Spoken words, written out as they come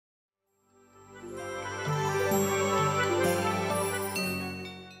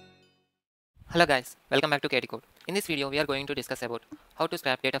Hello guys, welcome back to KT Code. In this video, we are going to discuss about how to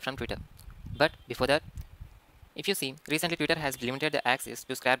scrap data from Twitter. But before that, if you see, recently Twitter has limited the access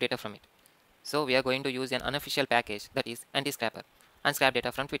to scrap data from it. So we are going to use an unofficial package that is ntscraper and scrap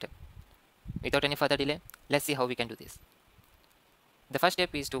data from Twitter. Without any further delay, let's see how we can do this. The first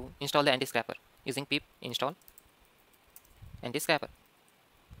step is to install the ntscraper using pip install ntscraper.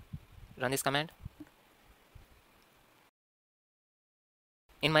 Run this command.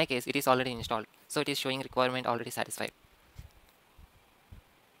 In my case, it is already installed, so it is showing requirement already satisfied.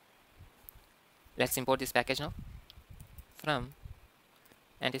 Let's import this package now from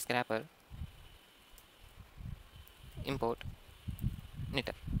ntscraper import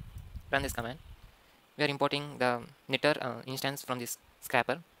knitter. Run this command. We are importing the knitter instance from this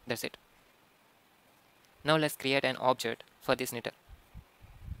scraper. That's it. Now let's create an object for this knitter.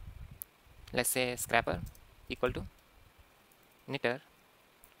 Let's say scraper equal to knitter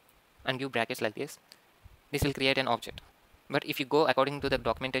and give brackets like this. This will create an object. But if you go according to the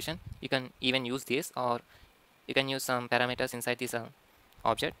documentation, you can even use this, or you can use some parameters inside this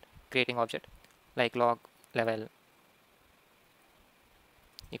object, creating object, like log level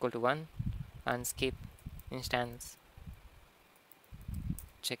equal to 1 and skip instance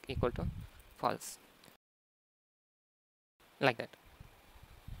check equal to false, like that.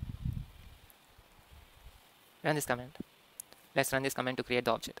 Run this command. Let's run this command to create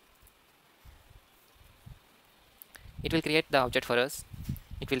the object. It will create the object for us.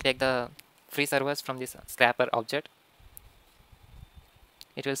 It will take the free servers from this scraper object.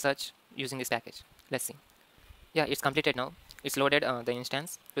 It will search using this package. Let's see. Yeah, it's completed now. It's loaded the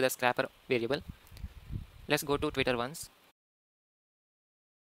instance to the scraper variable. Let's go to Twitter once.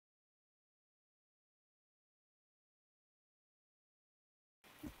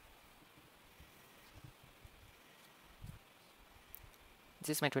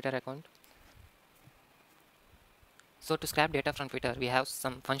 This is my Twitter account. So to scrap data from Twitter, we have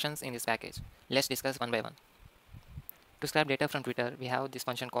some functions in this package. Let's discuss one by one. To scrap data from Twitter, we have this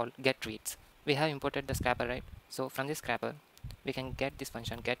function called getTweets. We have imported the scraper, right? So from this scraper, we can get this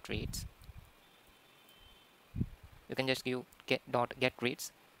function getTweets. You can just give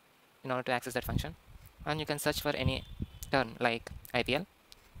get.getTweets in order to access that function, and you can search for any term like IPL.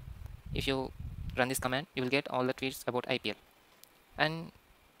 If you run this command, you will get all the tweets about IPL. And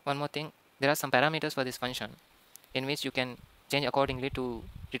one more thing, there are some parameters for this function in which you can change accordingly to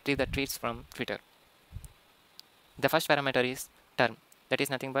retrieve the tweets from Twitter. The first parameter is term. That is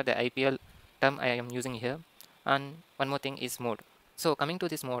nothing but the IPL term I am using here. And one more thing is mode. So coming to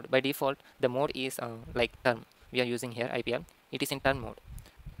this mode, by default, the mode is like term we are using here, IPL. It is in term mode.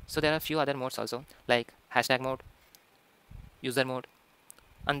 So there are a few other modes also, like hashtag mode, user mode,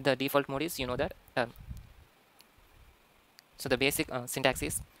 and the default mode is, you know, that term. So the basic syntax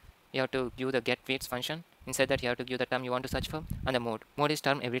is, you have to give the getTweets function. Inside that, you have to give the term you want to search for, and the mode. Mode is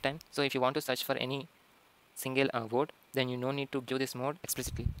term every time. So if you want to search for any single word, then you no need to give this mode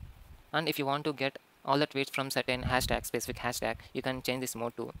explicitly. And if you want to get all the tweets from certain hashtag, specific hashtag, you can change this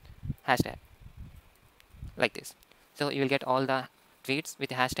mode to hashtag, like this. So you will get all the tweets with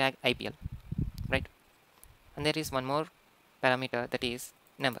hashtag IPL, right? And there is one more parameter, that is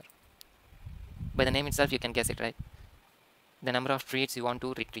number. By the name itself, you can guess it, right? The number of tweets you want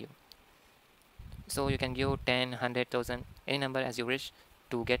to retrieve. So you can give 10, 100,000, any number as you wish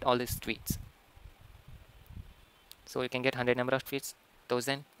to get all these tweets. So you can get 100 number of tweets,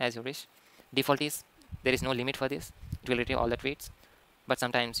 1000 as you wish. Default is there is no limit for this. It will retrieve all the tweets. But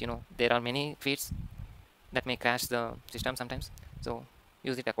sometimes, you know, there are many tweets that may crash the system sometimes. So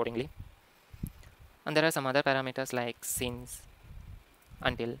use it accordingly. And there are some other parameters like since,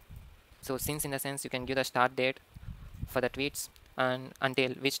 until. So since, in the sense, you can give the start date for the tweets, and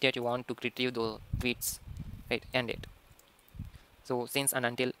until which date you want to retrieve the tweets, right? End date. So since and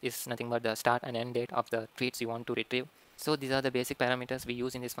until is nothing but the start and end date of the tweets you want to retrieve. So these are the basic parameters we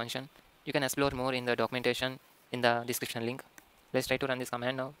use in this function. You can explore more in the documentation in the description link. Let's try to run this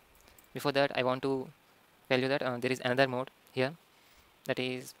command now. Before that, I want to tell you that there is another mode here, that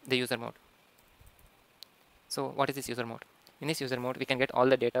is the user mode. So what is this user mode? In this user mode, we can get all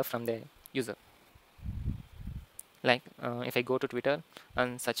the data from the user. Like if I go to Twitter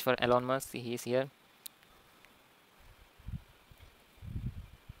and search for Elon Musk, he is here.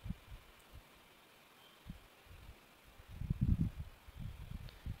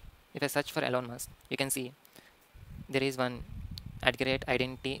 If I search for Elon Musk, you can see there is one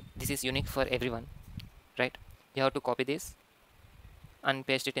 @identity. This is unique for everyone, right? You have to copy this and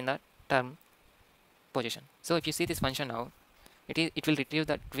paste it in the term position. So if you see this function now, it will retrieve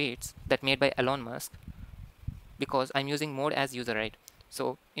the tweets that made by Elon Musk, because I'm using mode as user, right?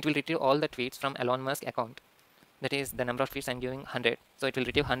 So it will retrieve all the tweets from Elon Musk account. That is the number of tweets I'm giving 100. So it will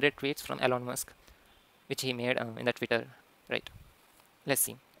retrieve 100 tweets from Elon Musk, which he made in the Twitter, right? Let's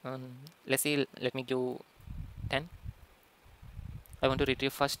see. Let's see. Let me give 10. I want to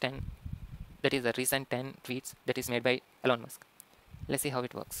retrieve first 10. That is the recent 10 tweets that is made by Elon Musk. Let's see how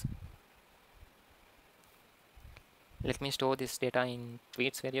it works. Let me store this data in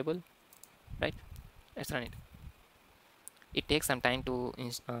tweets variable, right? Let's run it. It takes some time to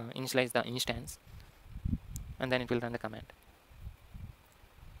initialize the instance, and then it will run the command.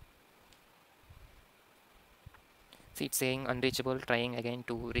 See, it's saying unreachable, trying again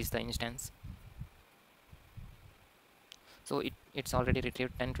to reach the instance. So it's already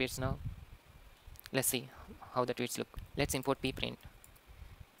retrieved 10 tweets now. Let's see how the tweets look. Let's import pprint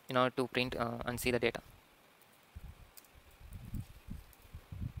in order to print and see the data.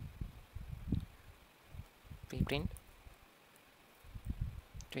 Pprint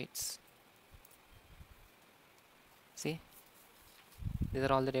tweets. See, these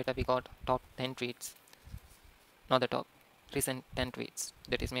are all the data we got. Top 10 tweets, not the top recent 10 tweets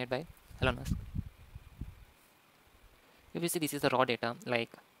that is made by Elon Musk. If you see, this is the raw data. Like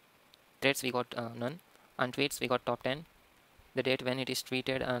threads we got none, and tweets we got top 10, the date when it is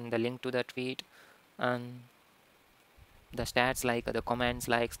tweeted and the link to the tweet, and the stats like the comments,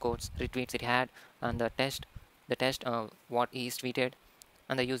 likes, quotes, retweets it had, and the test what is tweeted,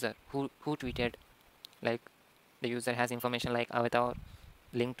 and the user who tweeted. Like the user has information like avatar,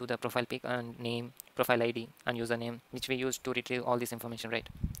 link to the profile pic, and name, profile ID, and username, which we use to retrieve all this information, right?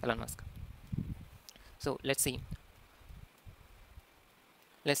 Elon Musk. So let's see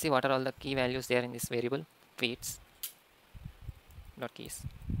what are all the key values there in this variable tweets dot keys.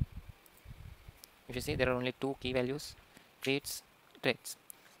 If you see, there are only two key values: tweets, threads.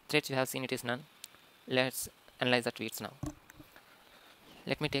 Threads you have seen it is none. Let's analyze the tweets now.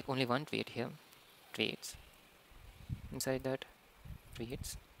 Let me take only one tweet here. Tweets. Inside that,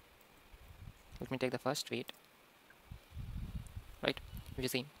 tweets. Let me take the first tweet. Right? If you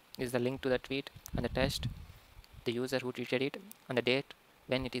see, this is the link to the tweet, and the test, the user who tweeted it, and the date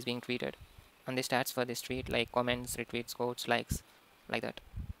when it is being tweeted, and the stats for this tweet like comments, retweets, quotes, likes, like that.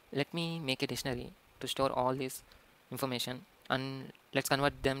 Let me make a dictionary to store all this information, and let's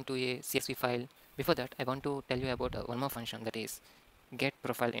convert them to a CSV file. Before that, I want to tell you about one more function, that is get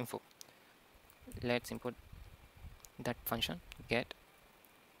profile info. Let's import that function, get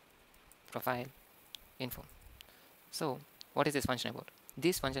profile info. So what is this function about?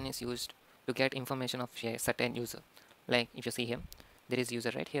 This function is used to get information of a certain user. Like if you see here, there is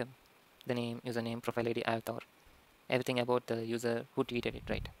user right here, the name, username, profile ID, avatar, everything about the user who tweeted it,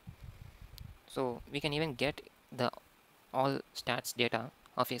 right? So we can even get the all stats data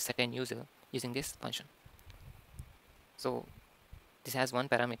of a certain user using this function. So this has one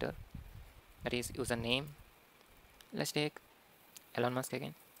parameter, that is username. Let's take Elon Musk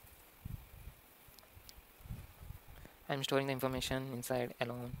again. I'm storing the information inside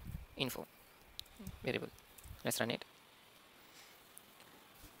Elon info variable. Let's run it.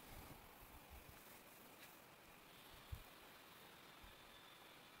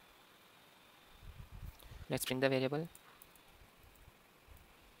 Let's print the variable.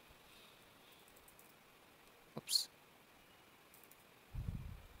 Oops.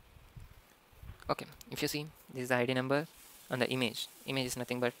 Okay, if you see, this is the ID number, and the image is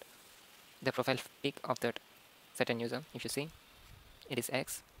nothing but the profile pic of that certain user. If you see, it is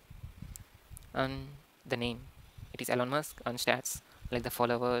X, and the name, it is Elon Musk, and stats like the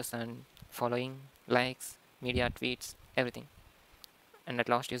followers and following, likes, media, tweets, everything, and that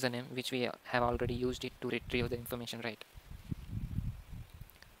last username, which we have already used it to retrieve the information, right?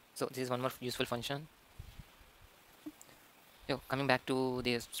 So this is one more useful function. So coming back to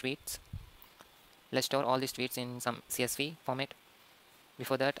these tweets, let's store all these tweets in some CSV format.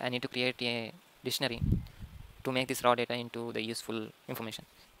 Before that, I need to create a dictionary to make this raw data into the useful information,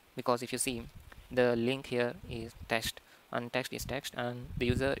 because if you see, the link here is text, and text is text, and the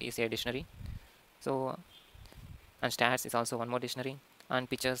user is a dictionary. So, and stats is also one more dictionary, and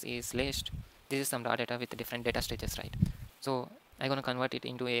pictures is list. This is some raw data with different data structures, right? So I'm going to convert it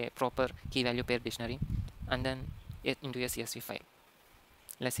into a proper key value pair dictionary, and then it into a CSV file.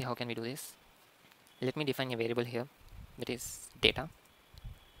 Let's see how can we do this. Let me define a variable here, that is data.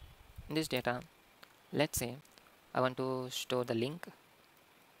 In this data, let's say I want to store the link,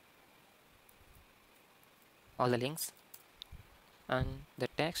 all the links, and the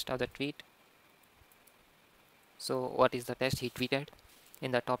text of the tweet. So what is the text he tweeted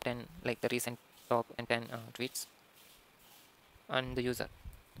in the top 10, like the recent top and 10 tweets, and the user.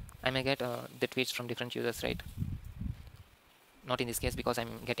 I may get the tweets from different users, right? not in this case because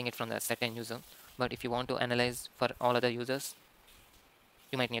I'm getting it from the certain user, but if you want to analyze for all other users,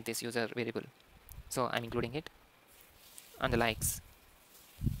 you might need this user variable. So I'm including it. And the likes,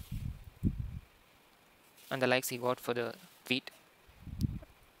 he got for the tweet,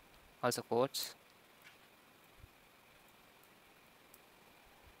 also quotes,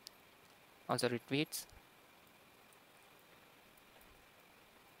 also retweets,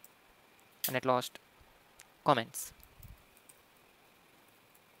 and at last comments.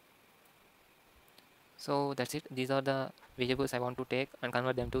 So that's it. These are the variables I want to take and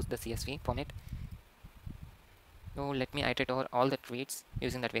convert them to the CSV format. So let me iterate over all the tweets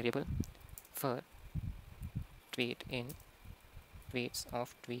using that variable. For tweet in tweets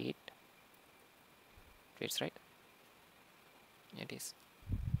of tweets, right? It is.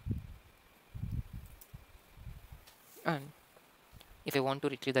 And if I want to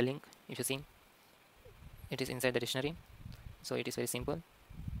retrieve the link, if you see, it is inside the dictionary. So it is very simple.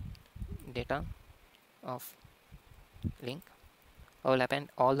 Data of link. I will append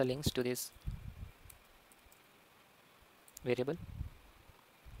all the links to this variable.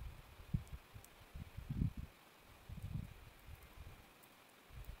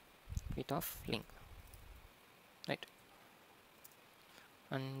 Tweet of link, right?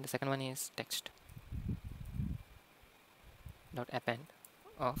 And the second one is text dot append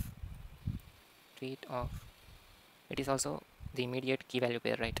of tweet of. It is also the immediate key value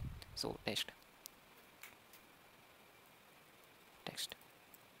pair, right? So text,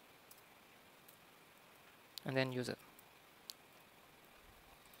 and then user.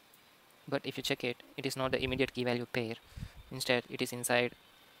 But if you check it, it is not the immediate key value pair. Instead, it is inside,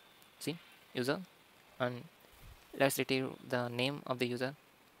 see, user, and let's retrieve the name of the user,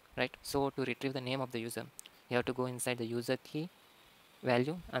 right? So to retrieve the name of the user, you have to go inside the user key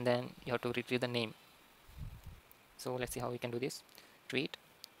value, and then you have to retrieve the name. So let's see how we can do this. Tweet,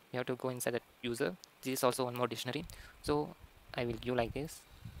 you have to go inside the user. This is also one more dictionary. So I will give like this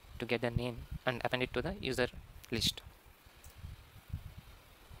to get the name and append it to the user list.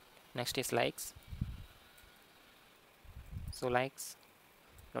 Next is likes. So likes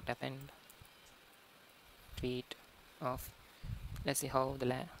dot append tweet of. Let's see how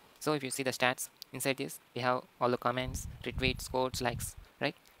the so if you see the stats inside this, we have all the comments, retweets, quotes, likes,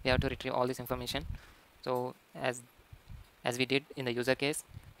 right? We have to retrieve all this information. So as we did in the user case,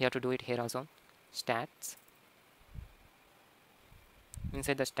 we have to do it here also. Stats.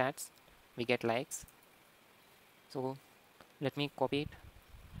 Inside the stats, we get likes. So let me copy it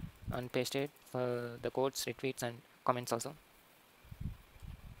and paste it for the quotes, retweets, and comments also.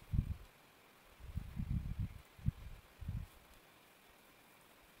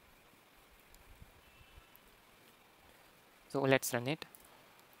 So let's run it.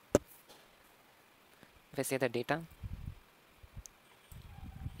 If I see the data,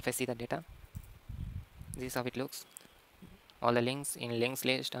 this is how it looks. All the links in links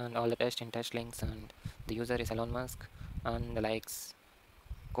list and all the text in text links, and the user is Elon Musk, and the likes,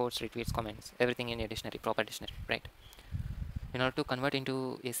 quotes, retweets, comments, everything in a dictionary, proper dictionary, right? In order to convert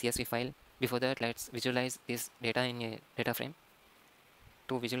into a CSV file, before that, let's visualize this data in a DataFrame.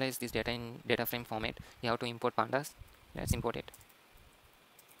 To visualize this data in DataFrame format, you have to import Pandas. Let's import it.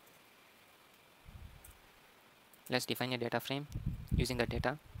 Let's define a DataFrame using the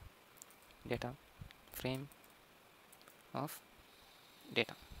DataFrame of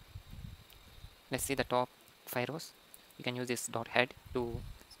data. Let's see the top 5 rows. You can use this dot head to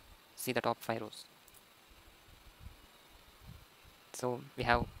see the top 5 rows. So we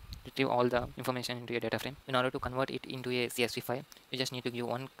have retrieve all the information into a data frame. In order to convert it into a CSV file, you just need to give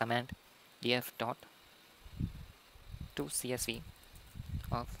one command, df dot to CSV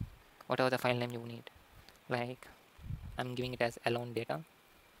of whatever the file name you need. Like I'm giving it as alone data,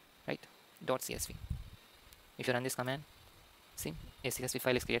 right? .csv. If you run this command, see, a CSV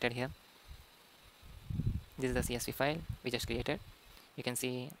file is created here. This is the CSV file we just created. You can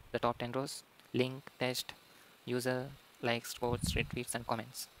see the top 10 rows, link, text, user, likes, quotes, retweets, and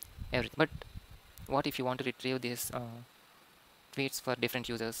comments, everything. But what if you want to retrieve these tweets for different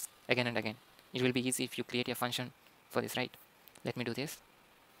users again and again? It will be easy if you create a function for this, right? Let me do this.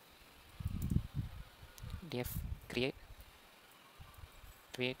 df create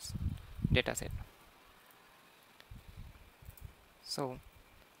tweets dataset. So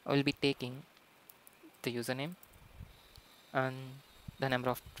I will be taking the username and the number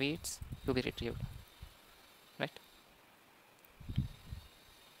of tweets to be retrieved, right?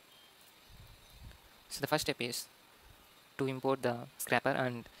 So the first step is to import the scraper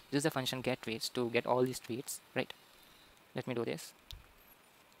and use the function get tweets to get all these tweets, right? Let me do this.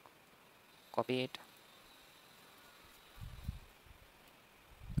 Copy it.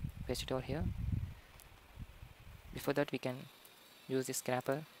 paste it over here. Before that, we can use this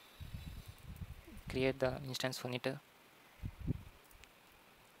scraper, create the instance for knitter.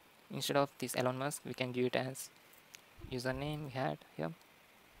 Instead of this anonymous, we can give it as username we had here,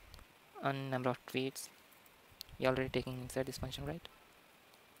 and number of tweets. We already taking inside this function, right?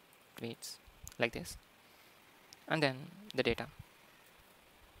 Tweets like this, and then the data.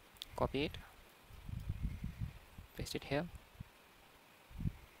 Copy it, paste it here.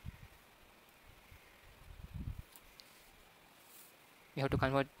 We have to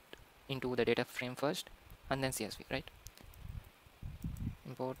convert into the data frame first, and then CSV, right?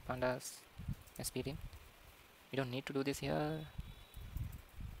 Import pandas SPD. We don't need to do this here.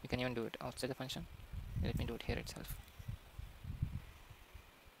 You can even do it outside the function. Let me do it here itself.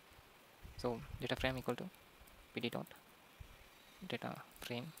 So data frame equal to pd dot data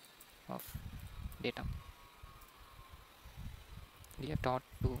frame of data. We have taught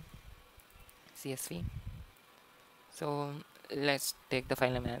to CSV. So let's take the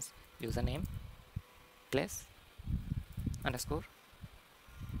file name as username plus underscore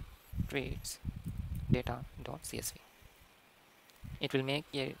tweets data.csv. It will make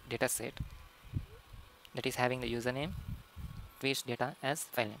a data set that is having the username tweets data as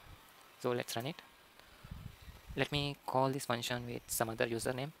file name. So let's run it. Let me call this function with some other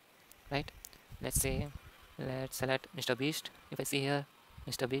username, right? Let's select Mr. Beast. If I see here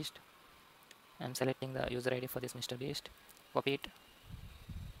Mr. Beast, I'm selecting the user ID for this Mr. Beast. Copy it,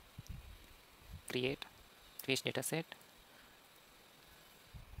 create tweets dataset,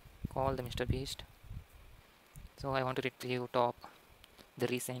 call the Mr. Beast. So I want to retrieve top the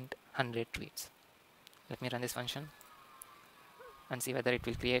recent 100 tweets. Let me run this function and see whether it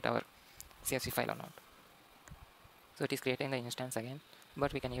will create our CSV file or not. So it is creating the instance again,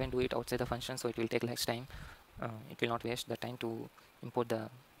 but we can even do it outside the function, so it will take less time. It will not waste the time to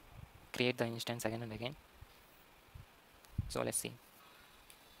create the instance again and again. So let's see.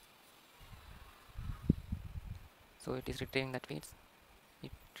 So it is retrieving the tweets.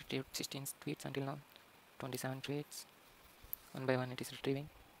 It retrieved 16 tweets until now, 27 tweets. One by one it is retrieving.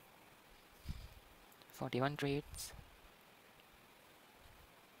 41 tweets,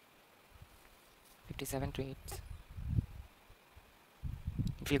 57 tweets.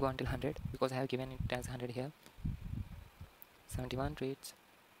 It will go until 100 because I have given it as 100 here. 71 tweets,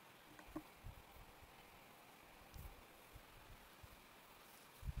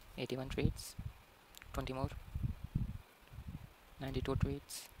 81 tweets, 20 more, 92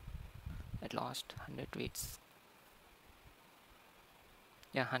 tweets. At last 100 tweets.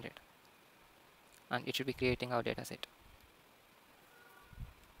 Yeah, 100. And it should be creating our data set.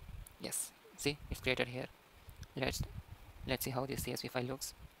 Yes, see, it's created here. Let's see how this CSV file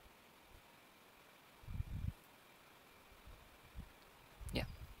looks. Yeah,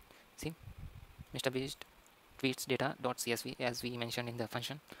 see, Mr. Beast tweets data.csv as we mentioned in the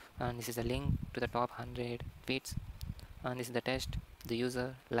function, and this is a link to the top 100 tweets, and this is the test, the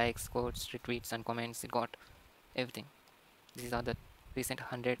user, likes, quotes, retweets and comments. It got everything. These are the recent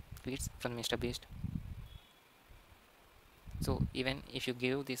 100 tweets from Mr. Beast. So even if you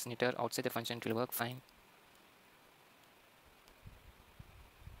give this knitter outside the function, it will work fine.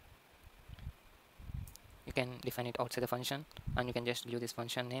 You can define it outside the function, and you can just give this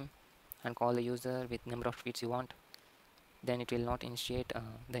function name and call the user with number of tweets you want. Then it will not initiate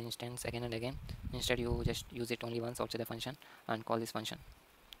the instance again and again. Instead, you just use it only once outside the function and call this function.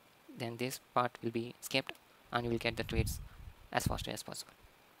 Then this part will be skipped and you will get the tweets as fast as possible.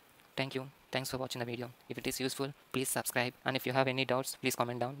 Thank you. Thanks for watching the video. If it is useful, please subscribe, and if you have any doubts, please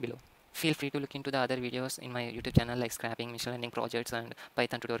comment down below. Feel free to look into the other videos in my YouTube channel like scrapping, machine learning projects and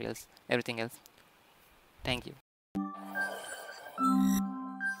Python tutorials, everything else. Thank you.